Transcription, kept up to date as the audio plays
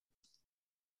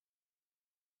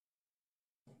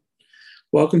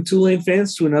Welcome, Tulane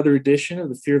fans, to another edition of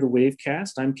the Fear the Wave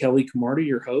cast. I'm Kelly Camarda,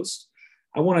 your host.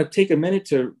 I want to take a minute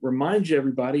to remind you,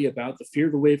 everybody, about the Fear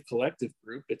the Wave Collective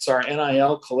group. It's our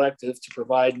NIL collective to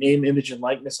provide name, image, and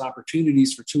likeness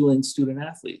opportunities for Tulane student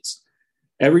athletes.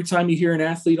 Every time you hear an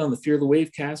athlete on the Fear the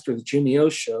Wave cast or the Jimmy O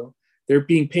show, they're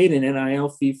being paid an NIL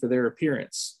fee for their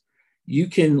appearance. You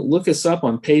can look us up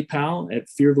on PayPal at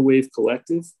Fear the Wave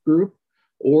Collective Group,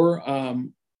 or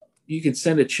you can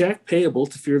send a check payable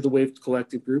to Fear the Wave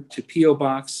Collective Group to P.O.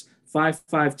 Box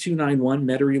 55291,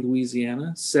 Metairie,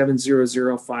 Louisiana,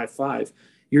 70055.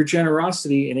 Your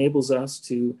generosity enables us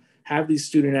to have these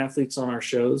student athletes on our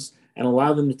shows and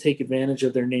allow them to take advantage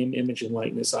of their name, image, and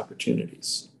likeness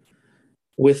opportunities.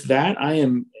 With that, I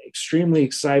am extremely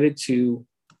excited to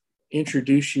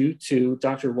introduce you to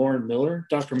Dr. Lauren Miller.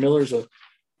 Dr. Miller is a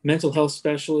mental health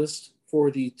specialist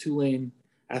for the Tulane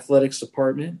Athletics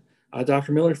Department.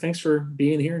 Dr. Miller, thanks for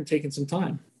being here and taking some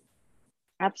time.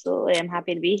 Absolutely. I'm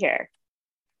happy to be here.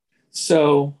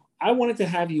 So I wanted to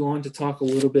have you on to talk a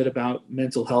little bit about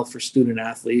mental health for student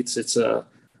athletes. It's a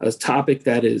topic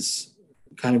that is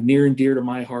kind of near and dear to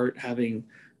my heart, having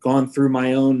gone through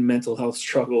my own mental health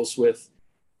struggles with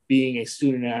being a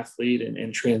student athlete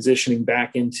and transitioning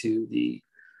back into the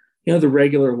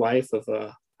regular life of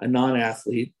a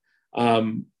non-athlete.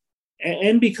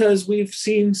 And because we've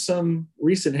seen some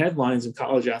recent headlines in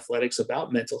college athletics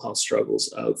about mental health struggles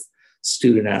of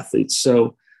student athletes.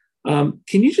 So can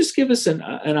you just give us an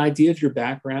idea of your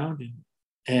background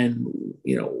and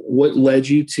what led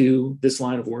you to this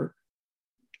line of work?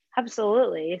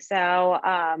 Absolutely. So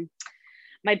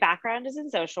my background is in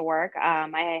social work.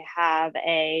 I have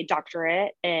a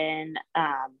doctorate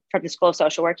from the School of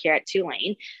Social Work here at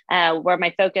Tulane, where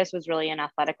my focus was really in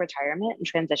athletic retirement and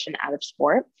transition out of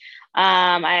sport.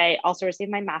 I also received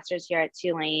my master's here at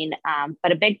Tulane,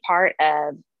 but a big part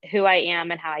of who I am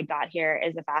and how I got here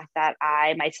is the fact that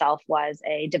I myself was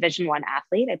a Division I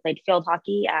athlete. I played field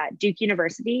hockey at Duke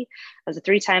University. I was a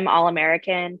 3-time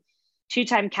All-American,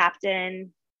 2-time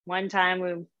captain. One time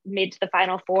we made to the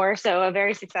Final Four, so a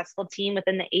very successful team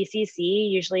within the ACC,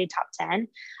 usually top 10.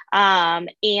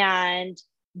 And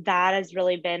that has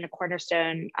really been a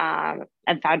cornerstone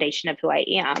and foundation of who I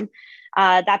am.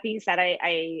 That being said,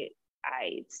 I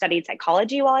studied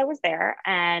psychology while I was there,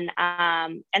 and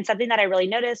something that I really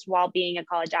noticed while being a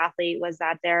college athlete was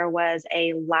that there was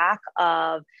a lack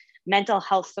of mental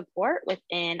health support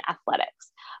within athletics.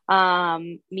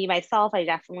 Me, myself, I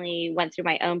definitely went through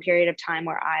my own period of time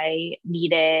where I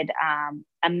needed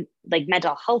like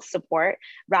mental health support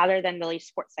rather than really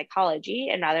sports psychology,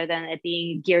 and rather than it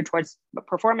being geared towards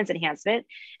performance enhancement.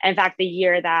 And in fact, the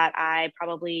year that I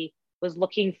probably was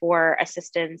looking for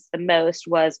assistance the most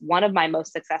was one of my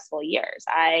most successful years.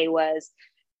 I was,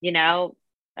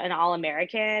 an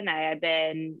All-American. I had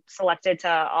been selected to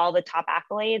all the top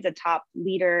accolades, a top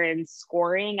leader in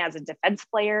scoring as a defense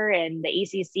player in the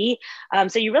ACC.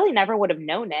 So you really never would have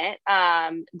known it,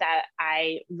 that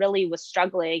I really was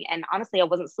struggling. And honestly, I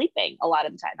wasn't sleeping a lot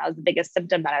of the time. That was the biggest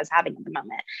symptom that I was having at the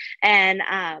moment.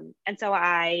 And so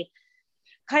I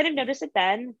kind of noticed it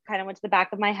then, kind of went to the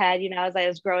back of my head, as I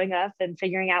was growing up and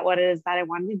figuring out what it is that I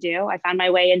wanted to do. I found my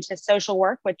way into social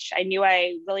work, which I knew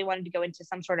I really wanted to go into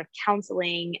some sort of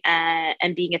counseling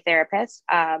and being a therapist.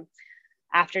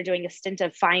 After doing a stint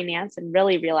of finance and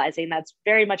really realizing that's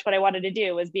very much what I wanted to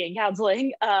do was be in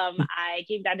counseling, I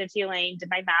came down to Tulane, did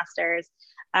my master's.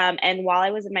 And while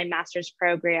I was in my master's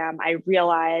program, I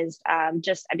realized I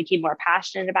became more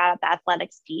passionate about the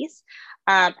athletics piece.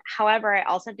 However, I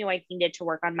also knew I needed to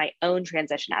work on my own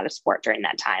transition out of sport during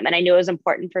that time. And I knew it was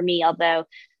important for me, although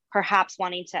perhaps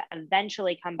wanting to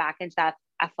eventually come back into that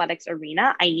athletics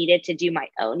arena, I needed to do my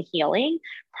own healing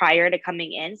prior to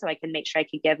coming in so I could make sure I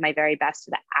could give my very best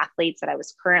to the athletes that I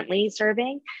was currently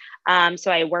serving.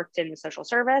 So I worked in the social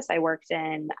service. I worked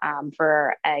in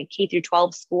for a K through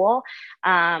 12 school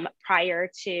prior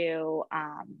to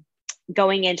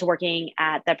going into working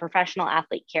at the professional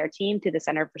athlete care team through the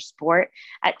Center for Sport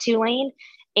at Tulane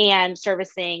and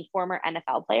servicing former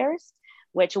NFL players,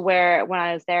 when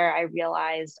I was there, I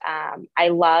realized I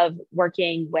love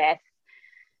working with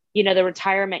the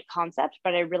retirement concept,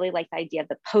 but I really like the idea of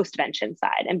the postvention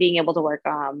side and being able to work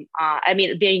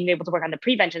being able to work on the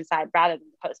prevention side rather than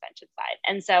the postvention side.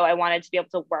 And so I wanted to be able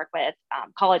to work with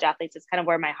college athletes. It's kind of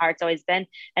where my heart's always been.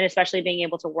 And especially being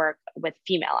able to work with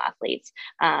female athletes.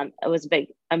 It was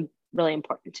really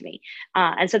important to me.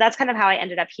 And so that's kind of how I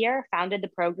ended up here, founded the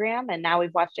program. And now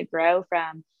we've watched it grow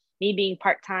from me being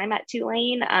part-time at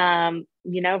Tulane,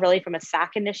 really from a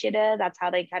SAC initiative. That's how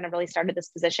they kind of really started this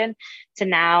position to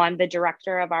now I'm the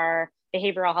director of our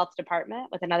behavioral health department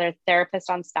with another therapist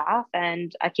on staff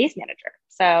and a case manager.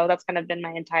 So that's kind of been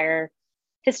my entire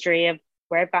history of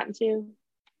where I've gotten to,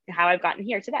 how I've gotten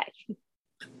here today.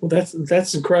 Well,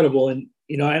 that's incredible. And,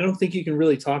 I don't think you can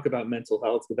really talk about mental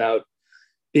health without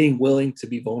being willing to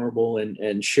be vulnerable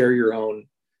and share your own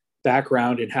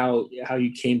background and how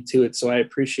you came to it. So I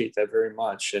appreciate that very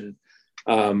much. And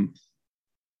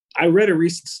I read a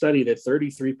recent study that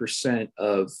 33%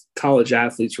 of college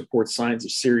athletes report signs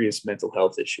of serious mental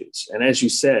health issues. And as you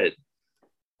said,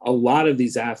 a lot of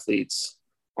these athletes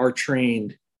are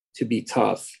trained to be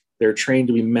tough. They're trained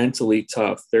to be mentally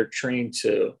tough. They're trained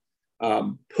to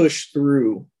push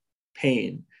through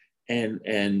pain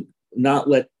and not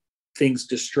let things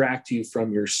distract you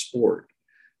from your sport.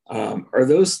 Are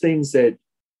those things that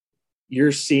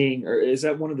you're seeing, or is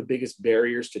that one of the biggest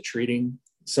barriers to treating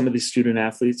some of these student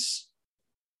athletes?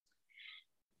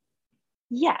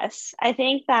 Yes, I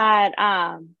think that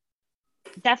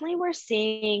definitely we're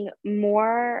seeing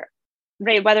more,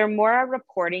 right? Whether more are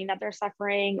reporting that they're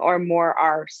suffering or more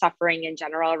are suffering in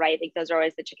general, right? I think those are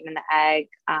always the chicken and the egg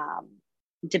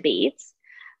debates.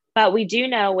 But we do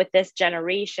know with this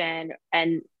generation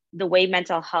and the way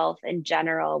mental health in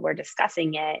general, we're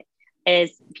discussing it,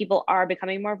 is people are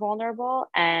becoming more vulnerable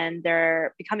and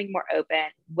they're becoming more open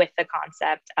with the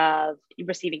concept of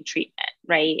receiving treatment,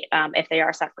 right? If they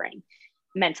are suffering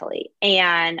mentally.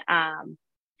 And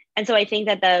so I think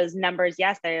that those numbers,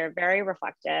 yes, they're very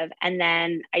reflective. And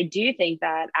then I do think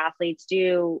that athletes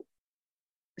do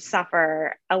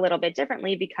suffer a little bit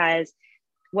differently, because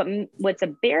what's a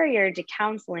barrier to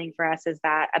counseling for us is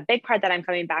that a big part that I'm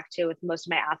coming back to with most of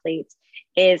my athletes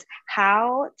is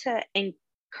how to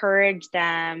encourage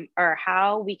them, or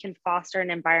how we can foster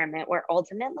an environment where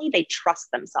ultimately they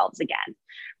trust themselves again,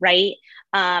 right?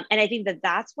 And I think that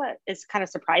that's what is kind of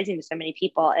surprising to so many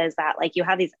people, is that like you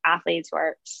have these athletes who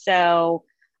are so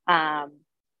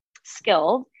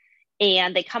skilled,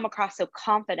 and they come across so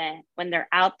confident when they're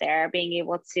out there being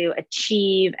able to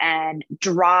achieve and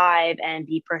drive and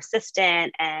be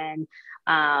persistent and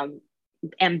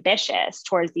ambitious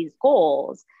towards these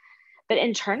goals. But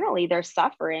internally, they're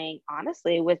suffering,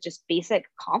 honestly, with just basic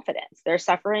confidence. They're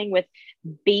suffering with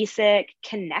basic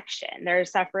connection. They're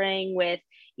suffering with,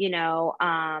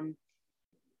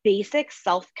 basic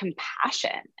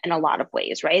self-compassion in a lot of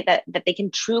ways, right? That they can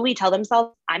truly tell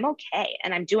themselves, I'm okay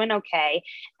and I'm doing okay.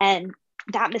 And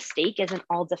that mistake isn't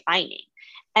all defining.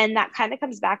 And that kind of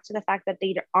comes back to the fact that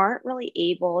they aren't really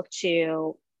able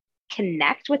to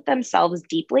connect with themselves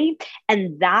deeply.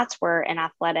 And that's where in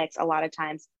athletics, a lot of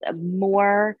times, the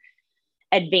more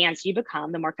advanced you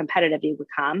become, the more competitive you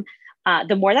become,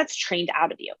 the more that's trained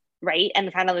out of you. Right.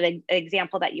 And kind of the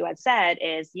example that you had said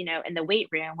is, in the weight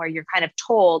room where you're kind of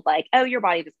told like, oh, your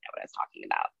body doesn't know what it's talking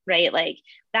about. Right. Like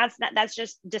that's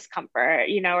just discomfort,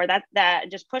 or that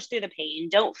just push through the pain.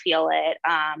 Don't feel it.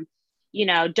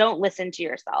 Don't listen to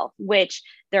yourself, which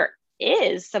there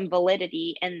is some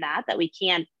validity in that we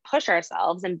can push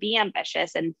ourselves and be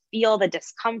ambitious and feel the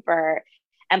discomfort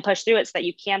and push through it so that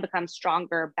you can become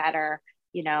stronger, better,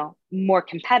 more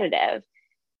competitive.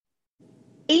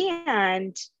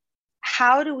 And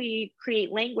how do we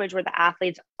create language where the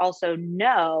athletes also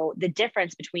know the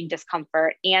difference between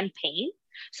discomfort and pain,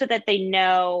 so that they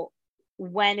know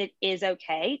when it is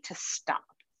okay to stop,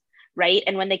 right?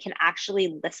 And when they can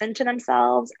actually listen to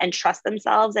themselves and trust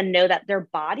themselves and know that their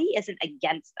body isn't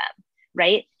against them,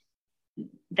 right?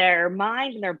 Their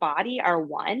mind and their body are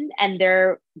one, and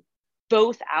they're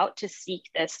both out to seek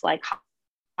this like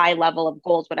high level of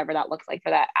goals, whatever that looks like for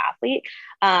that athlete.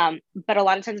 But a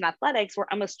lot of times in athletics, we're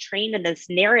almost trained in this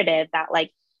narrative that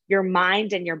like your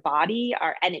mind and your body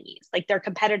are enemies, like they're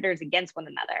competitors against one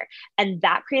another. And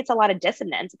that creates a lot of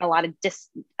dissonance and a lot of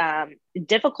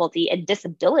difficulty and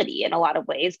disability in a lot of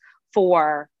ways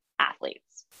for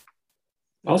athletes.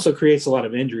 Also creates a lot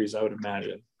of injuries, I would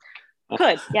imagine.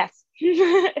 Yes.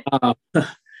 And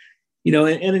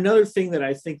another thing that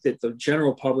I think that the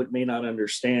general public may not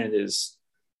understand is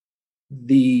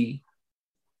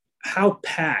how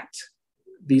packed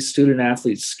these student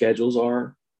athletes' schedules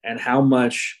are and how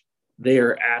much they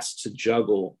are asked to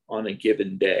juggle on a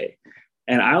given day.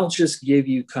 And I'll just give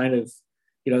you kind of,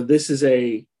 this is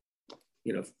a,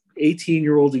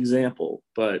 18-year-old example,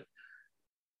 but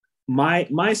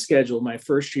my schedule, my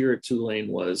first year at Tulane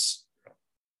was,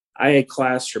 I had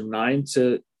class from 9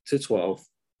 to 12.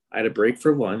 I had a break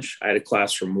for lunch. I had a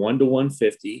class from 1 to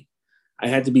 1:50. I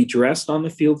had to be dressed on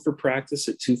the field for practice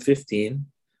at 2:15.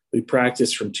 We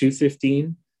practiced from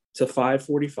 2:15 to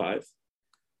 5:45.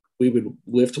 We would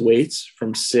lift weights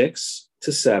from 6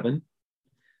 to 7.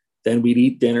 Then we'd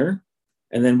eat dinner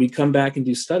And then we come back and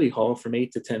do study hall from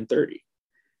 8 to 10:30.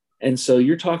 And so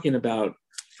you're talking about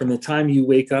from the time you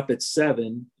wake up at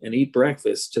 7 and eat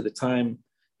breakfast to the time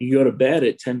you go to bed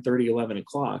at 10:30, 11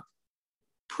 o'clock,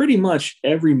 pretty much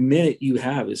every minute you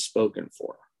have is spoken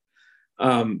for.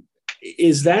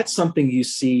 Is that something you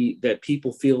see that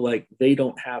people feel like they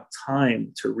don't have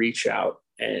time to reach out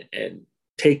and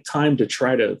take time to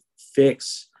try to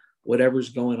fix whatever's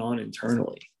going on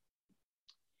internally?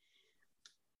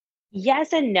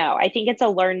 Yes and no. I think it's a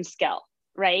learned skill,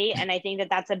 right? And I think that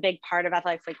that's a big part of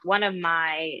athletics. Like one of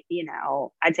my,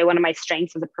 I'd say one of my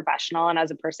strengths as a professional and as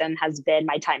a person has been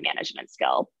my time management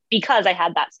skill, because I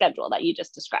had that schedule that you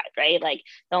just described, right? Like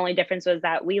the only difference was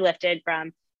that we lifted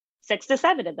from 6 to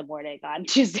 7 in the morning on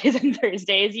Tuesdays and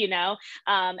Thursdays,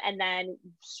 and then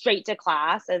straight to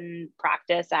class and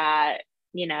practice at,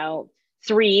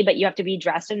 3, but you have to be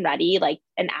dressed and ready like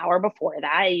an hour before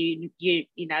that. You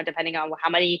depending on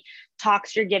how many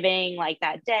talks you're giving like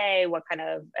that day, what kind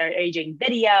of, are you doing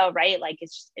video, right? Like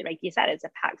it's just, like you said, it's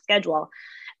a packed schedule.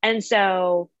 And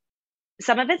so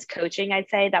some of it's coaching, I'd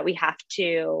say that we have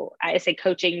to, I say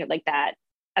coaching like that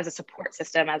as a support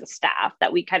system, as a staff,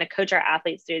 that we kind of coach our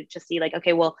athletes through to see like,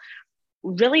 okay, well,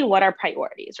 really what are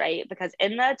priorities, right? Because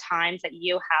in the times that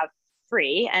you have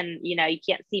free, and you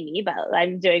can't see me, but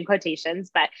I'm doing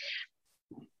quotations, but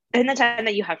in the time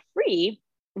that you have free,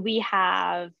 we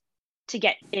have to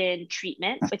get in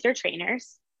treatment with your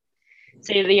trainers.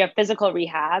 So you have physical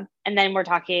rehab, and then we're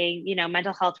talking,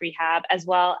 mental health rehab, as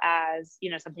well as,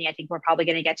 something I think we're probably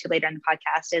going to get to later in the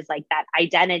podcast is like that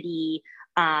identity,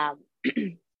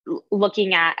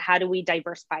 looking at how do we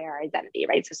diversify our identity,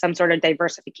 right? So some sort of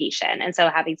diversification. And so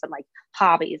having some like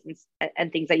hobbies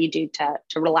and things that you do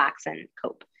to relax and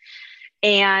cope.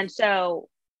 And so,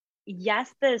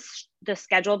 yes, the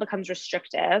schedule becomes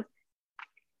restrictive.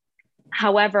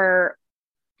 However,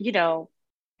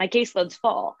 my caseload's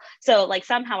full. So like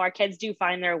somehow our kids do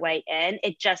find their way in.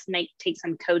 It just might take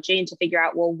some coaching to figure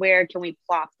out, well, where can we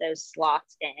plop those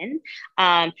slots in?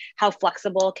 How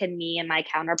flexible can me and my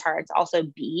counterparts also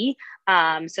be?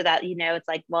 So that, it's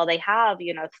like, well, they have,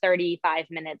 35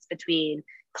 minutes between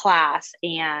class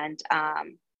and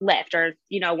lift, or,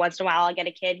 once in a while I'll get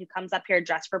a kid who comes up here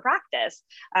dressed for practice.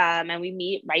 And we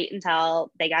meet right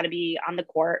until they got to be on the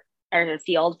court or the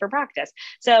field for practice.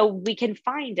 So we can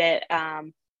find it.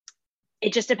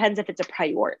 It just depends if it's a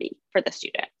priority for the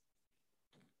student.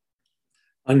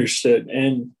 Understood.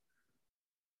 And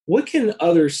what can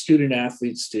other student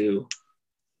athletes do?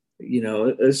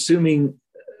 Assuming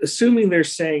they're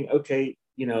saying, okay,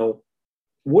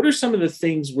 what are some of the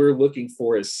things we're looking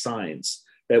for as signs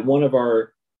that one of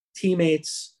our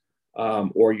teammates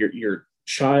or your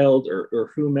child or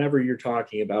whomever you're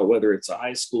talking about, whether it's a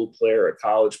high school player, a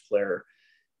college player,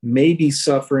 may be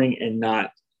suffering and not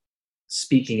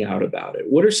speaking out about it?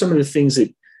 What are some of the things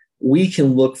that we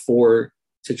can look for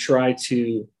to try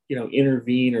to,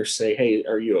 intervene or say, hey,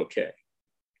 are you okay?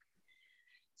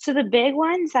 So the big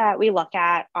ones that we look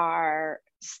at are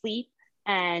sleep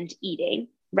and eating,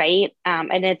 right?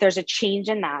 And if there's a change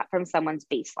in that from someone's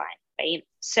baseline, right?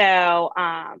 So,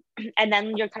 and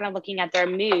then you're kind of looking at their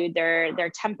mood,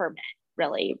 their temperament,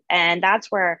 really. And that's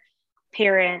where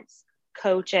parents,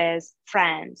 coaches,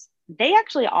 friends, they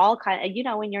actually all kind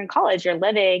of, when you're in college, you're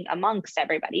living amongst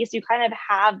everybody. So you kind of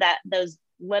have those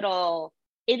little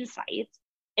insights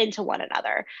into one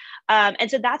another. And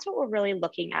so that's what we're really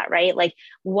looking at, right? Like,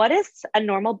 what is a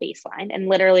normal baseline? And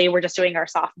literally, we're just doing our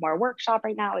sophomore workshop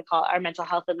right now. We call it our Mental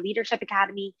Health and Leadership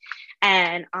Academy.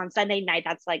 And on Sunday night,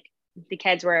 that's like the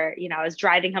kids were, I was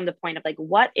driving home the point of like,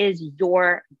 what is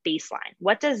your baseline?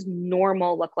 What does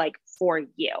normal look like for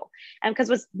you? And because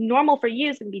what's normal for you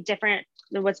is going to be different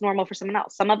than what's normal for someone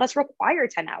else. Some of us require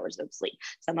 10 hours of sleep.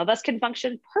 Some of us can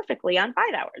function perfectly on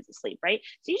 5 hours of sleep, right?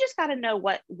 So you just got to know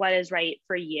what is right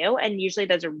for you. And usually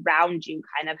those around you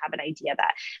kind of have an idea of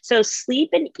that. So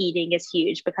sleep and eating is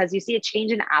huge, because you see a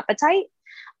change in appetite,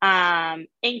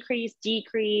 increase,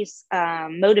 decrease,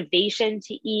 motivation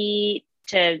to eat,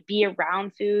 to be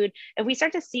around food. If we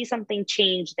start to see something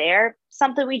change there,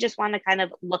 something we just want to kind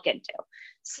of look into.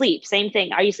 Sleep, same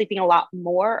thing. Are you sleeping a lot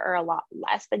more or a lot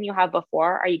less than you have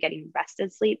before? Are you getting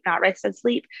rested sleep, not rested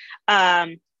sleep?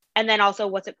 And then also,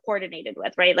 what's it coordinated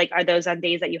with, right? Like, are those on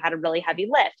days that you had a really heavy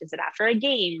lift? Is it after a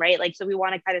game, right? Like, so we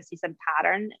want to kind of see some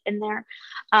pattern in there.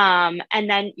 And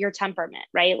then your temperament,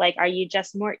 right? Like, are you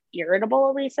just more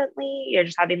irritable recently? You're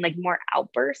just having like more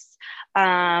outbursts.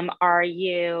 Are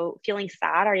you feeling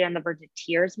sad? Are you on the verge of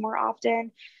tears more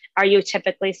often? Are you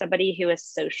typically somebody who is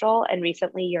social and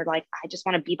recently you're like, I just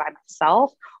want to be by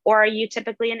myself? Or are you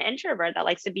typically an introvert that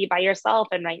likes to be by yourself,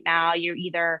 and right now you're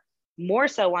either more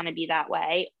so want to be that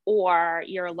way, or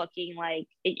you're looking like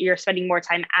you're spending more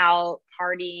time out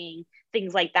partying,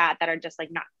 things like that are just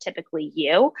like not typically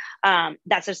you.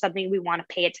 That's just something we want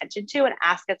to pay attention to and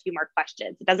ask a few more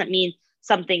questions. It doesn't mean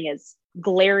something is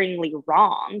glaringly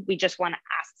wrong. We just want to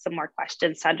ask some more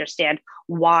questions to understand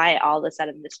why all of a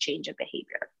sudden this change of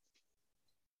behavior.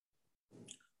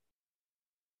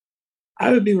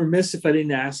 I would be remiss if I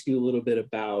didn't ask you a little bit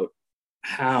about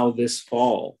how this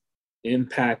fall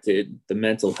impacted the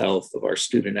mental health of our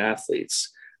student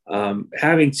athletes.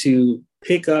 Having to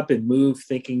pick up and move,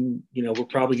 thinking, we're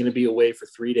probably going to be away for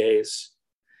 3 days,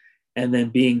 and then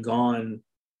being gone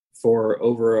for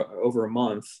over a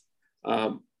month.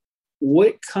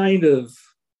 What kind of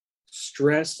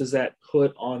stress does that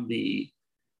put on the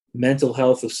mental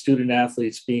health of student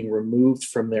athletes being removed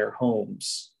from their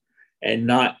homes and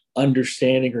not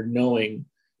understanding or knowing,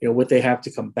 what they have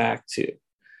to come back to?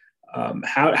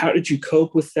 How did you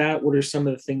cope with that? What are some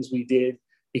of the things we did?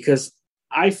 Because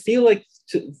I feel like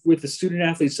with the student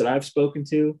athletes that I've spoken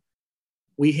to,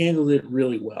 we handled it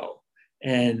really well.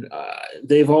 And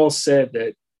they've all said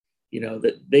that,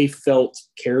 that they felt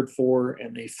cared for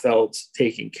and they felt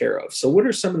taken care of. So what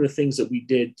are some of the things that we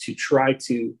did to try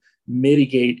to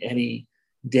mitigate any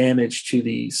damage to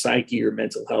the psyche or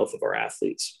mental health of our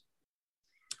athletes?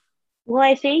 Well,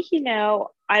 I think,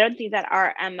 I don't think that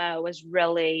our MO was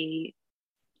really,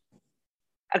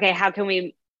 okay, how can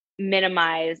we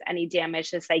minimize any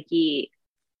damage to psyche?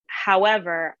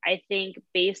 However, I think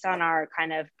based on our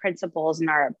kind of principles and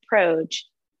our approach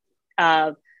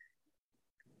of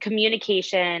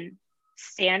communication,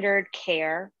 standard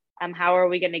care, how are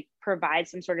we going to provide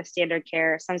some sort of standard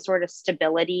care, some sort of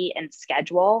stability and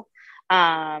schedule,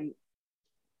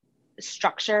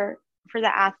 structure for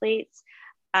the athletes,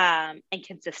 and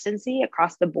consistency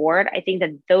across the board. I think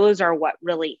that those are what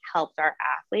really helped our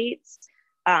athletes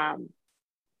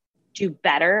do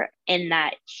better in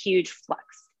that huge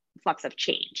flux of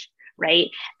change,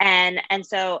 right? And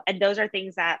those are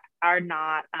things that are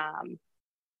not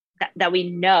that we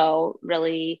know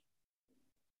really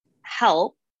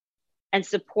help and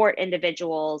support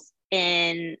individuals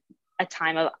in a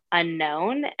time of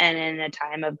unknown and in a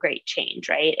time of great change,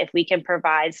 right? If we can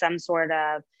provide some sort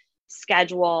of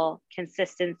schedule,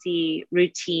 consistency,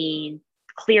 routine,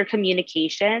 clear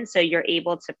communication, so you're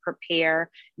able to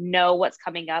prepare, know what's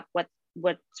coming up,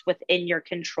 what's within your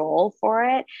control for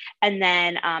it, and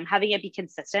then having it be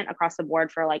consistent across the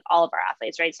board for like all of our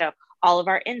athletes, right? So all of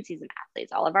our in-season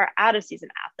athletes, all of our out-of-season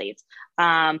athletes,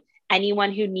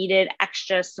 anyone who needed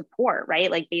extra support,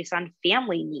 right? Like based on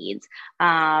family needs,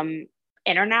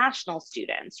 international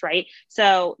students, right?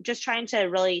 So just trying to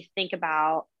really think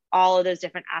about all of those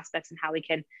different aspects and how we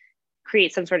can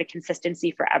create some sort of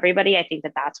consistency for everybody. I think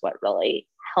that that's what really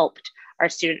helped our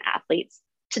student athletes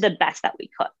to the best that we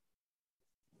could.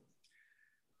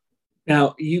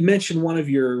 Now, you mentioned one of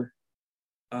your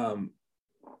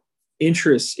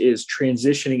interests is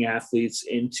transitioning athletes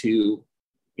into,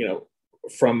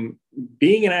 from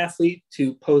being an athlete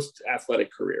to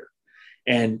post-athletic career,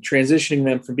 and transitioning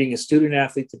them from being a student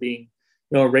athlete to being,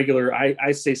 a regular,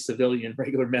 I say civilian,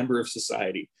 regular member of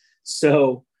society.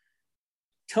 So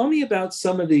tell me about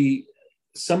some of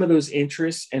those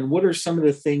interests, and what are some of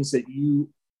the things that you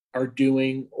are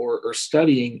doing or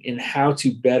studying in how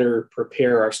to better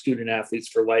prepare our student athletes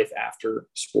for life after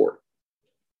sport?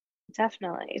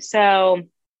 Definitely. So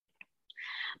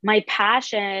my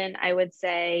passion, I would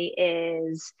say,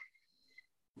 is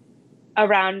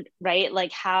around, right,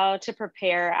 like how to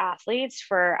prepare athletes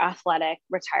for athletic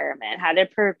retirement, how to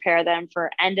prepare them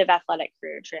for end of athletic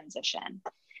career transition.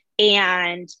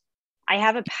 And I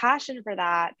have a passion for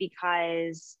that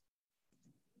because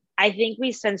I think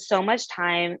we spend so much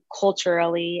time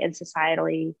culturally and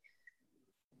societally,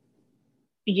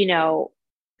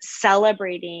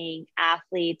 celebrating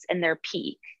athletes in their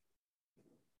peak.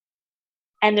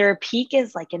 And their peak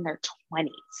is like in their 20s.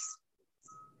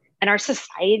 And our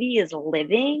society is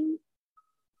living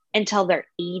until their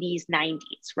 80s, 90s,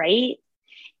 right?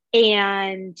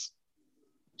 And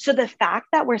so the fact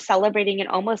that we're celebrating and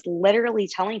almost literally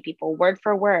telling people word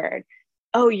for word,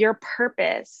 oh, your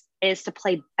purpose is to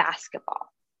play basketball.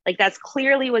 Like that's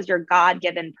clearly was your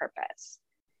God-given purpose.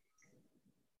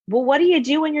 Well, what do you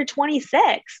do when you're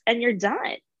 26 and you're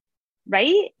done,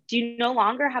 right? Do you no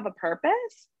longer have a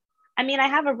purpose? I mean, I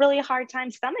have a really hard time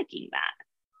stomaching that.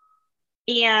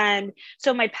 And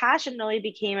so my passion really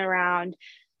became around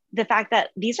the fact that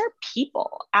these are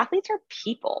people. Athletes are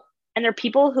people, and they're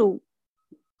people who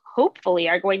hopefully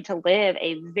are going to live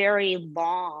a very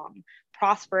long,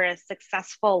 prosperous,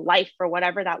 successful life for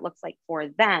whatever that looks like for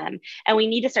them. And we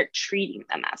need to start treating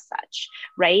them as such,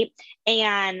 right?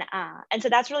 And so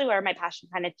that's really where my passion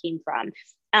kind of came from.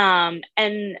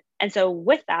 And so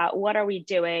with that, what are we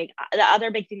doing? The other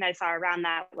big thing that I saw around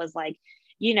that was like,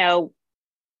 you know,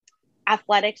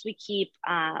 athletics, we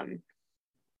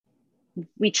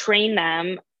train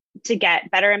them to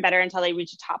get better and better until they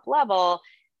reach a top level.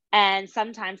 And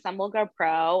sometimes some will go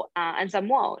pro and some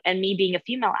won't. And me being a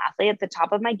female athlete at the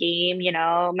top of my game, you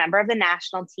know, member of the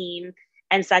national team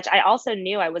and such, I also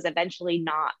knew I was eventually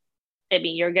not, I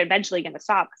mean, you're eventually going to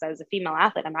stop because I was a female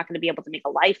athlete. I'm not going to be able to make a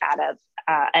life out of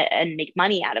and make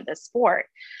money out of this sport.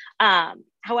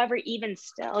 However, even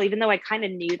still, even though I kind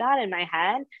of knew that in my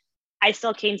head, I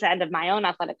still came to the end of my own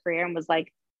athletic career and was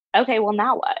like, okay, well,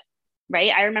 now what?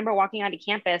 Right. I remember walking onto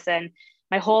campus and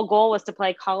my whole goal was to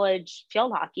play college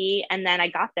field hockey. And then I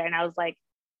got there and I was like,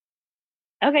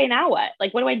 okay, now what?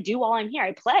 Like, what do I do while I'm here?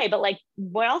 I play, but like,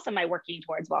 what else am I working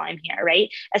towards while I'm here? Right.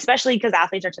 Especially because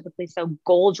athletes are typically so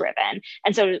goal driven.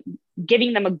 And so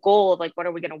giving them a goal of like, what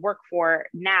are we going to work for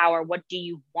now? Or what do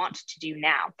you want to do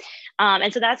now?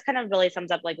 And so that's kind of really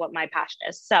sums up like what my passion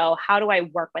is. So how do I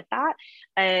work with that?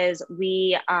 Is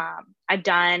I've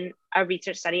done a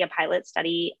research study, a pilot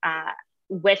study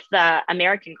with the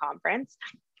American Conference.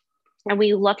 And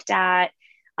we looked at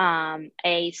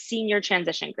a senior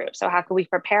transition group. So how can we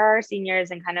prepare our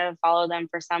seniors and kind of follow them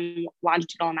for some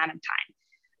longitudinal amount of time?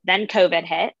 Then COVID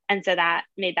hit. And so that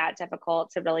made that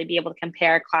difficult to really be able to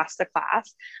compare class to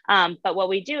class. But what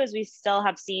we do is we still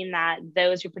have seen that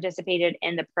those who participated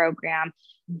in the program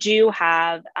do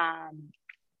have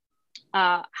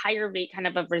higher rate kind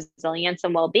of resilience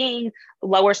and well-being,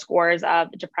 lower scores of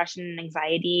depression and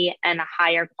anxiety, and a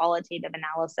higher qualitative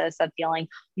analysis of feeling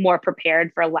more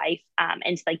prepared for life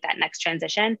into like that next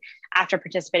transition after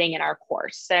participating in our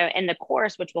course. So in the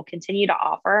course, which we'll continue to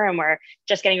offer, and we're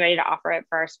just getting ready to offer it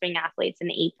for our spring athletes in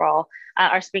April,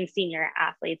 our spring senior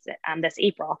athletes this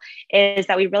April, is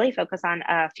that we really focus on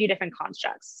a few different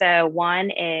constructs. So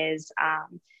one is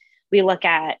we look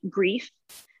at grief.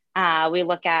 We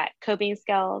look at coping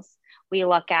skills. We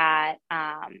look at,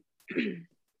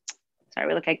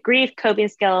 we look at grief, coping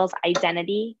skills,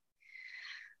 identity,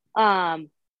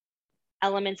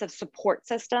 elements of support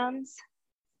systems,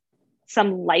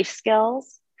 some life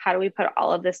skills. How do we put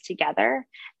all of this together?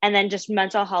 And then just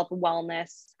mental health,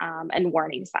 wellness, and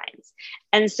warning signs.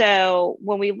 And so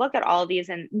when we look at all of these,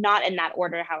 and not in that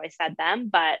order how I said them,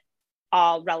 but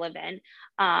all relevant.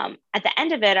 At the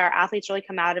end of it, our athletes really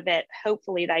come out of it,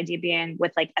 hopefully the idea being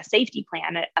with like a safety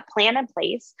plan, a plan in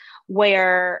place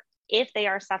where if they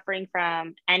are suffering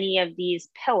from any of these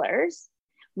pillars,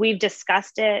 we've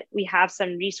discussed it, we have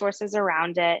some resources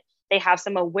around it, they have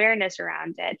some awareness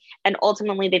around it, and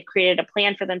ultimately they've created a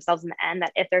plan for themselves in the end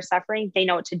that if they're suffering, they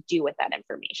know what to do with that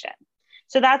information.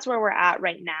 So that's where we're at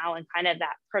right now, and kind of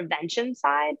that prevention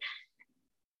side.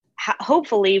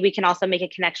 Hopefully we can also make a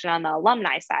connection on the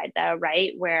alumni side though,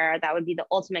 right? Where that would be the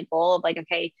ultimate goal of like,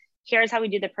 okay, here's how we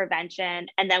do the prevention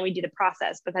and then we do the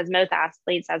process, because most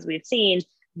athletes, as we've seen,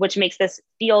 which makes this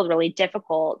field really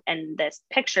difficult and this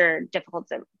picture difficult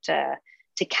to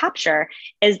capture,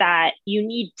 is that you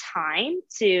need time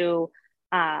to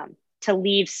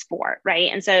leave sport,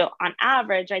 right? And so on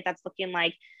average, right, that's looking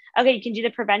like, okay, you can do the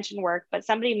prevention work, but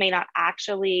somebody may not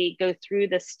actually go through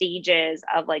the stages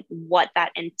of like what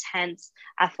that intense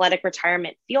athletic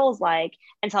retirement feels like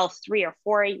until 3 or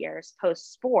 4 years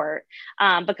post sport.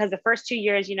 Because the first 2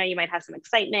 years, you know, you might have some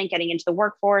excitement, getting into the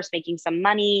workforce, making some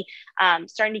money,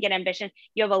 starting to get ambition.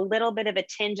 You have a little bit of a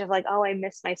tinge of like, oh, I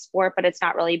miss my sport, but it's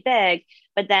not really big.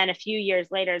 But then a few years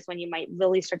later is when you might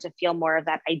really start to feel more of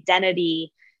that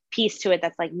identity piece to it.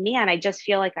 That's like, man, I just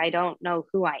feel like I don't know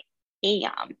who I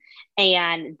am.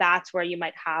 And that's where you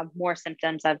might have more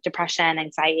symptoms of depression,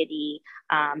 anxiety,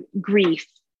 grief,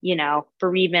 you know,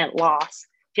 bereavement, loss,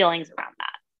 feelings around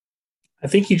that. I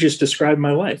think you just described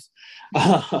my life.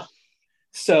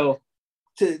 So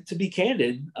to be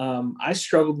candid, I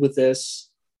struggled with this.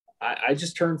 I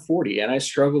just turned 40 and I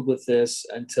struggled with this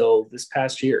until this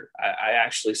past year. I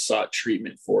actually sought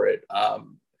treatment for it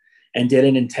and did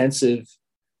an intensive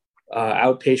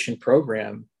outpatient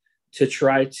program to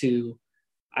try to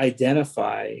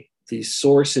identify the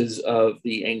sources of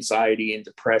the anxiety and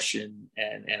depression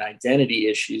and identity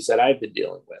issues that I've been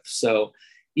dealing with. So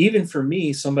even for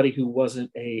me, somebody who wasn't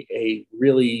a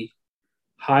really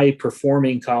high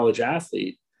performing college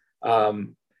athlete,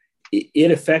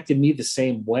 it affected me the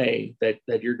same way that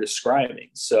you're describing.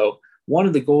 So one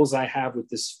of the goals I have with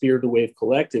this Fear the Wave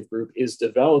Collective group is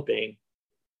developing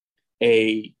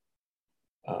an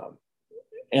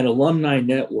alumni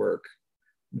network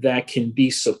that can be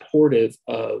supportive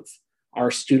of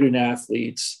our student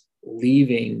athletes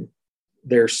leaving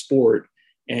their sport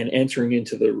and entering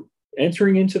into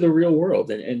the real world,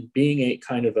 and being a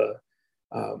kind of a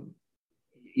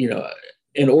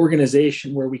an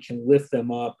organization where we can lift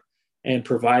them up and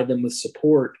provide them with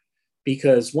support.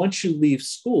 Because once you leave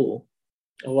school,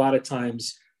 a lot of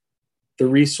times the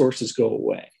resources go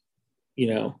away,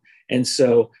 and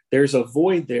so there's a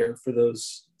void there for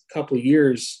those couple of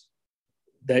years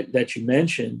that you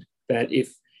mentioned, that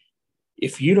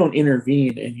if you don't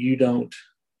intervene and you don't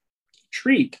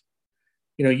treat,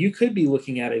 you could be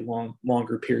looking at a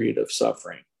longer period of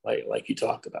suffering, like you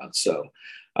talked about. So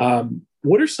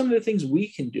what are some of the things we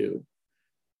can do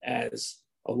as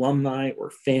alumni or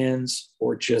fans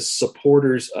or just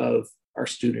supporters of our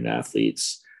student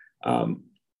athletes,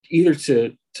 either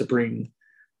to bring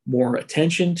more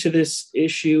attention to this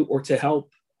issue or to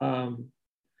help,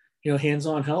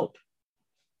 hands-on help?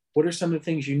 What are some of the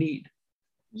things you need?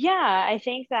 Yeah, I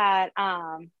think that,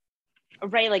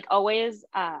 right, like always,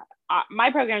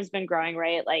 my program's been growing,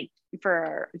 right, like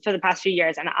for the past few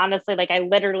years. And honestly, like I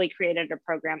literally created a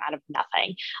program out of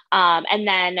nothing. And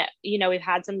then, we've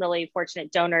had some really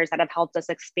fortunate donors that have helped us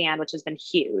expand, which has been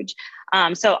huge.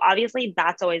 So obviously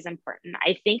that's always important.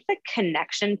 I think the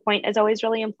connection point is always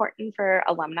really important for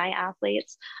alumni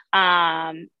athletes,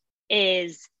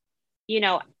 is,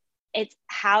 it's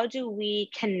how do we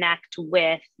connect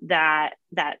with that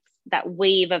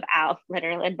wave of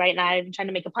literally right now I'm trying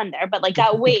to make a pun there, but like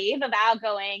that wave of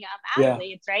outgoing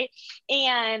athletes, right?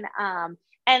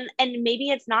 And maybe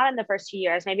it's not in the first few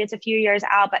years, maybe it's a few years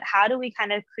out, but how do we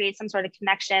kind of create some sort of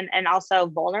connection, and also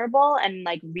vulnerable and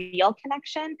like real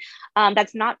connection,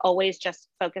 that's not always just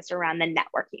focused around the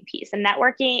networking piece. And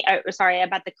about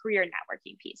the career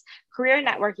networking piece. Career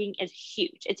networking is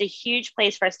huge. It's a huge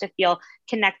place for us to feel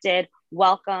connected,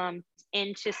 welcome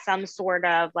into some sort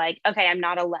of like, okay, I'm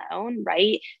not alone,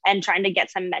 right? And trying to get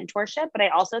some mentorship. But I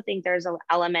also think there's an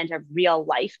element of real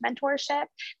life mentorship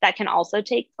that can also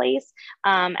take place.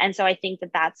 And so I think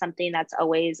that that's something that's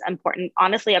always important,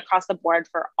 honestly, across the board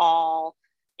for all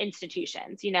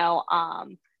institutions.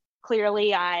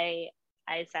 Clearly I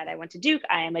said I went to Duke.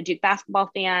 I am a Duke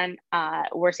basketball fan.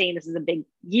 We're seeing this is a big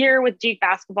year with Duke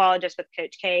basketball, just with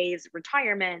Coach K's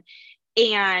retirement.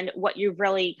 And what you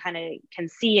really kind of can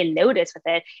see and notice with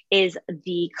it is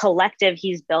the collective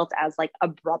he's built as like a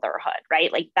brotherhood,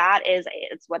 right? Like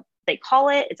it's what they call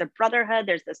it. It's a brotherhood.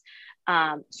 There's this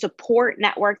support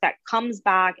network that comes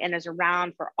back and is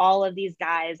around for all of these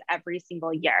guys every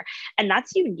single year. And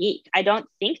that's unique. I don't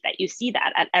think that you see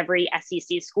that at every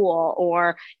SEC school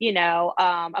or,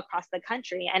 across the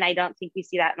country. And I don't think we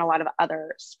see that in a lot of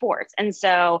other sports. And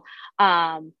so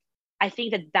I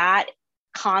think that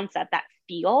concept, that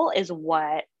feel, is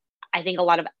what I think a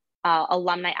lot of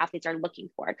alumni athletes are looking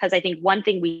for. Because I think one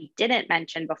thing we didn't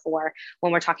mention before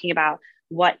when we're talking about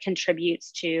what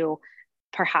contributes to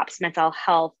perhaps mental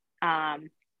health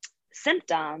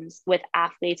symptoms with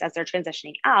athletes as they're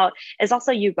transitioning out is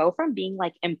also you go from being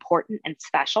like important and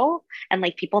special and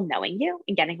like people knowing you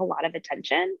and getting a lot of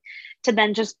attention to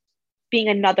then just being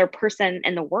another person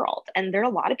in the world. And there are a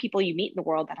lot of people you meet in the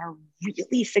world that are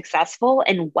really successful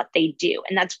in what they do.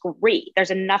 And that's great.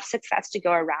 There's enough success to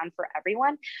go around for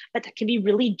everyone, but that can be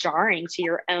really jarring to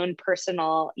your own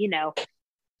personal,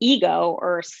 ego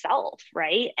or self.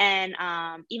 Right. And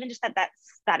even just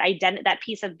that identity, that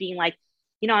piece of being like,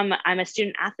 I'm a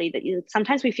student athlete, that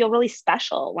sometimes we feel really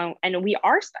special and we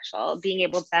are special being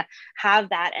able to have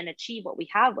that and achieve what we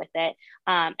have with it.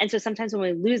 And so sometimes when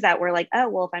we lose that, we're like, oh,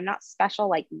 well, if I'm not special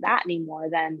like that anymore,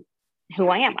 then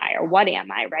who am I or what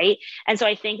am I? Right. And so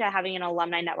I think that having an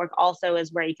alumni network also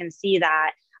is where you can see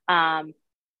that,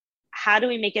 how do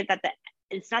we make it that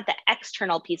it's not the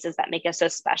external pieces that make us so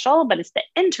special, but it's the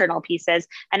internal pieces.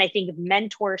 And I think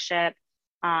mentorship,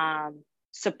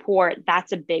 support,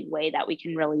 that's a big way that we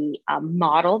can really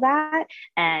model that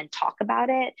and talk about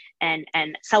it and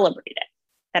celebrate it,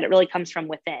 that it really comes from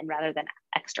within rather than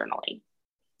externally.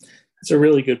 It's a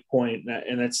really good point.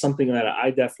 And that's something that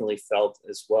I definitely felt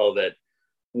as well, that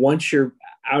once you're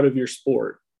out of your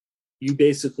sport, you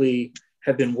basically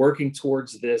have been working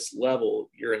towards this level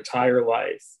your entire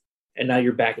life. And now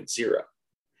you're back at zero.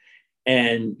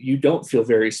 And you don't feel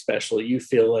very special. You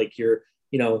feel like you're,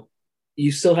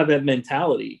 you still have that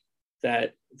mentality,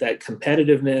 that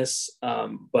competitiveness,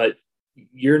 but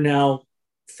you're now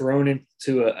thrown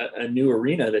into a new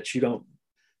arena that you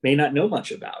may not know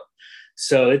much about.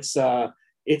 So it's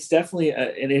definitely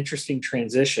an interesting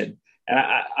transition. And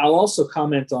I'll also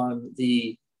comment on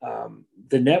the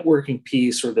networking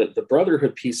piece or the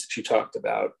brotherhood piece that you talked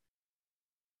about.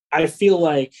 I feel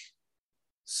like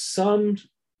some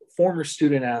former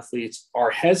student athletes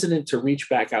are hesitant to reach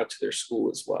back out to their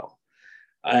school as well.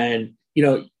 And,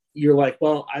 you're like,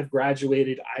 well, I've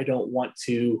graduated. I don't want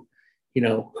to,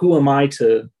 who am I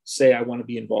to say I want to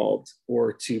be involved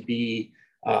or to be,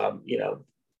 to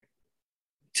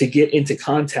get into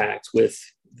contact with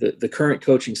the current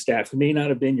coaching staff who may not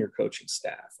have been your coaching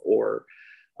staff, or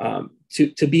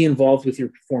to be involved with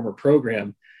your former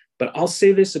program. But I'll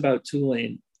say this about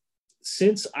Tulane: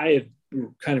 since I have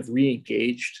kind of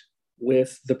re-engaged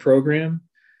with the program,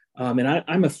 and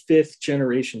I'm a 5th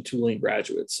generation Tulane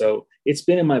graduate, so it's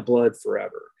been in my blood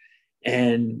forever.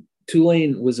 And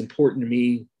Tulane was important to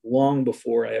me long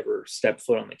before I ever stepped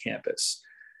foot on the campus.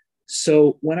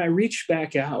 So when I reach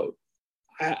back out,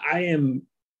 I am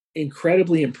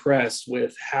incredibly impressed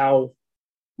with how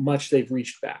much they've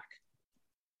reached back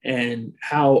and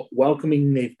how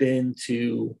welcoming they've been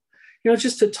to,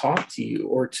 just to talk to you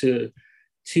or to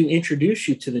introduce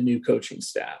you to the new coaching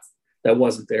staff that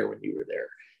wasn't there when you were there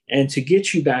and to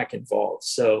get you back involved.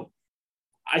 So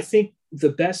I think the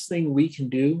best thing we can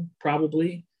do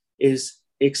probably is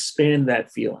expand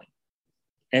that feeling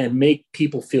and make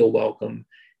people feel welcome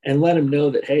and let them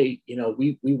know that, hey,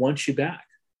 we want you back.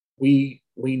 We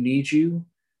need you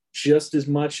just as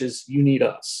much as you need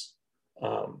us.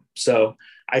 So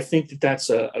I think that that's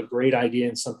a great idea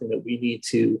and something that we need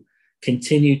to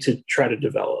continue to try to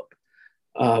develop.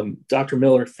 Dr.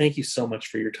 Miller, thank you so much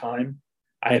for your time.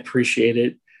 I appreciate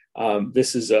it.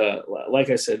 This is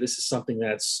like I said, this is something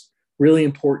that's really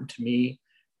important to me.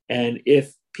 And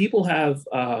if people have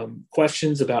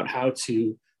questions about how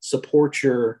to support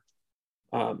your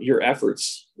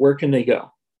efforts, where can they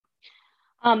go?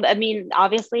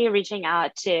 Obviously reaching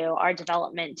out to our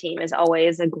development team is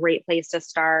always a great place to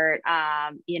start.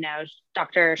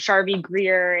 Dr. Sharvie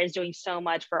Greer is doing so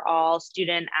much for all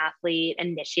student athlete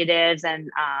initiatives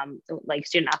and like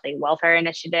student athlete welfare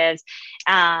initiatives.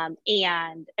 And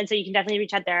so you can definitely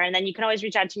reach out there, and then you can always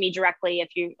reach out to me directly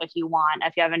if you want.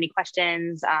 If you have any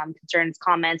questions, concerns,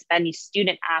 comments, if any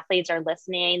student athletes are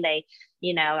listening, they,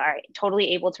 are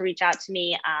totally able to reach out to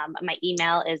me. My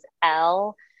email is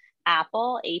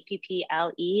Apple,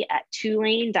 APPLE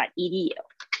 @tulane.edu.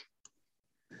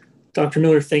 Dr.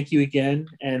 Miller, thank you again.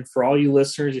 And for all you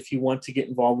listeners, if you want to get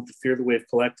involved with the Fear the Wave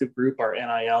Collective group, our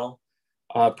NIL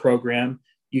program,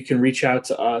 you can reach out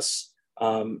to us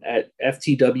at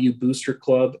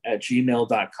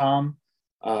ftwboosterclub@gmail.com.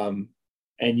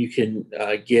 And you can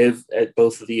give at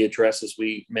both of the addresses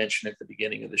we mentioned at the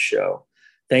beginning of the show.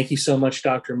 Thank you so much,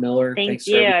 Dr. Miller. Thanks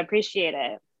you. I appreciate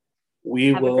it.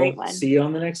 We will see you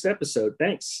on the next episode.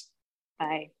 Thanks.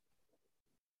 Bye.